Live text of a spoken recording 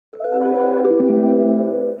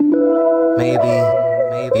Maybe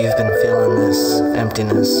you've been feeling this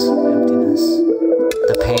emptiness,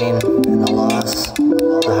 the pain and the loss,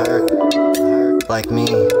 the hurt, like me.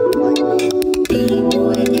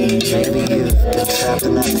 Maybe you've been trapped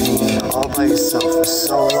in that pain all by yourself for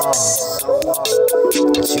so long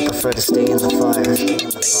that you prefer to stay in the fire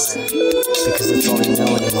because it's all you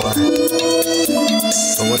know anymore.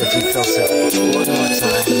 But what if you felt it one more time?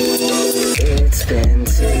 It's been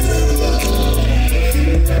too long.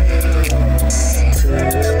 It's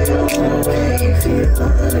been too long. I can feel it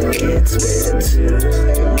tonight. Feel tonight.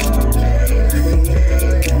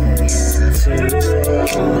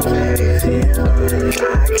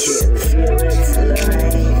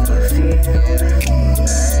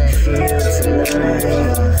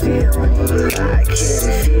 I can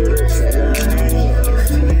feel it tonight.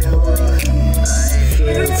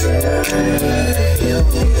 Feel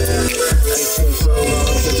tonight. It's been so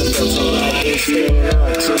long since I felt so right. Been staying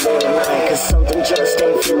up too late at night, cause something just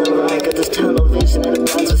ain't feeling right. Got this tunnel vision and it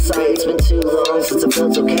blinds my sight. It's been too long since it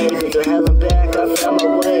felt okay. But to hell and back, I found my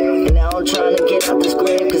way. And now I'm trying to get out this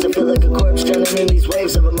grave, cause I feel like a corpse drowning in these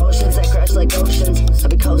waves of emotions that crash like oceans. I've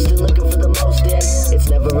been coasting looking for the most in. It's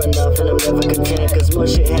never enough and I'm never content, cause more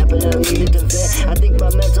shit happened and I needed to vent. I think my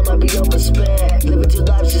mental might be overspent, living two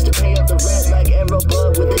lives just to pay up the rent. Like arrow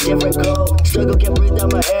bud with a different goal. Struggle can't breathe down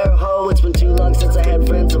my air hole. It's been too long since I had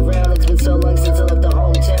friends around. It's been so long since I left the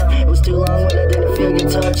hometown. It was too long when I didn't feel your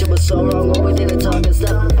touch. It was so wrong when we didn't talk and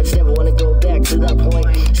stuff. I just never wanna go back to that point.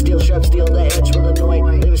 Steel sharp, steel, the edge will annoy.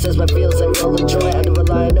 Never says my feels and roll a joint. I never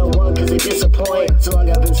lie on no one cause they disappoint. So long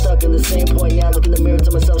I've been stuck in the same point. Now look in the mirror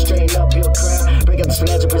to myself, straighten up your crown. Break out this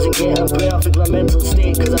financial prison, get unbound. Fix my mental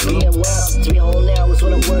state cause I'm being well. To be whole now is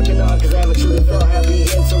what I'm working on, cause I haven't truly felt happy in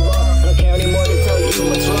so long. I don't care anymore to tell you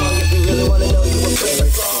what's wrong. If you really wanna know, you will play the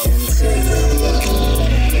song. It's been too long.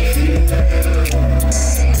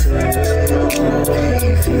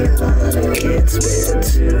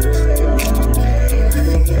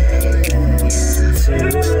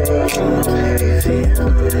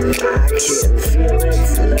 I can feel it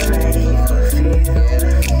tonight.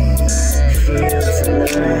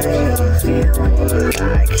 Feel tonight.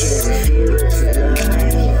 I can feel it tonight.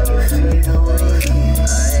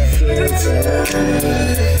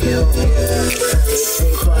 Feel tonight. It's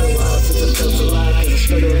been quite a while since I felt alive, cause the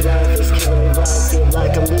struggle of life is killing me right. Feel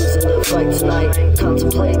like I'm losing the fight tonight.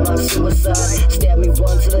 Contemplate my suicide. Stab me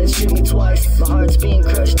once and then shoot me twice. My heart's being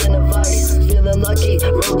crushed in a vice. Feeling lucky,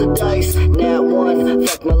 roll the dice. Nat one,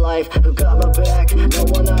 fuck my life. Who got my back? No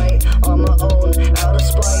one. I on my own, out of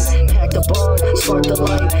spite. Pack the bong, spark the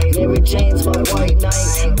light. Mary Jane's my white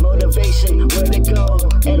knight. Motivation, where'd it go?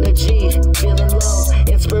 Energy, feeling low.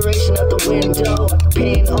 Inspiration out the window.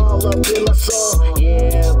 Pain all up in my soul.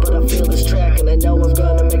 Yeah, but I feel this track and I know I'm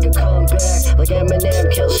gonna make a comeback. Like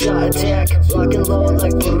Eminem, kill shot attack. Lock and load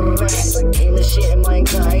like brrrr. Aim the shit in my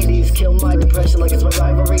anxieties. Kill my depression like it's my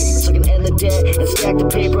rivalry. So I can end the day and stack the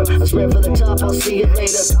paper. I'm spread for the top, I'll see it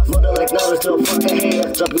later. Mother like notice, don't fuck a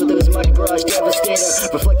hater. Drop good through this monkey barrage,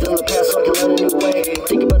 devastator. Reflecting on the past so I can learn a new way.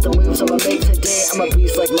 Think about the moves I'ma make today. I'm a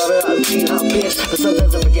beast like mother, I'm a G-hop bitch. But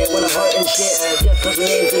sometimes I forget when I'm hurt and shit. Death calls me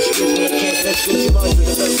names and she gives me a kiss. And she gives me lungs and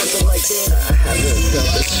does something like this. I haven't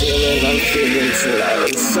felt this feeling I'm feeling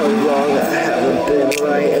tonight in so long. I haven't been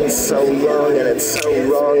right in so long, and it's so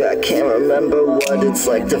wrong. I can't remember what it's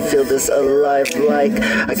like to feel this alive. Like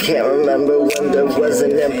I can't remember when there was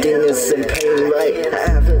an emptiness and pain. Right, I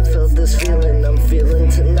haven't felt this feeling I'm feeling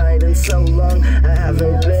tonight in so long. I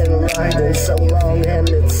haven't been right in so long, and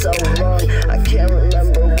it's so wrong. I can't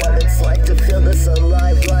remember what it's like to feel this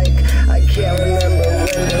alive. Like I can't remember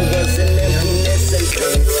when there was an emptiness and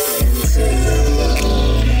pain.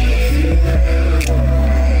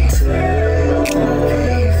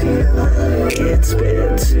 It's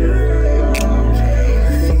been too long.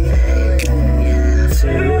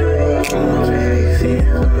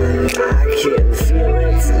 I can feel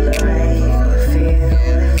it tonight.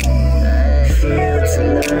 Feel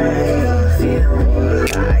tonight.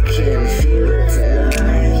 I can feel it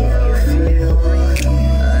tonight.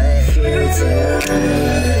 Feel tonight.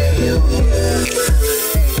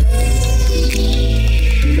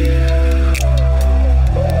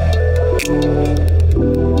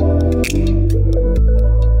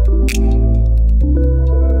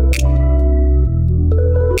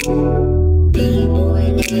 Bboy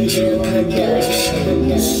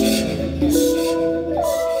Production.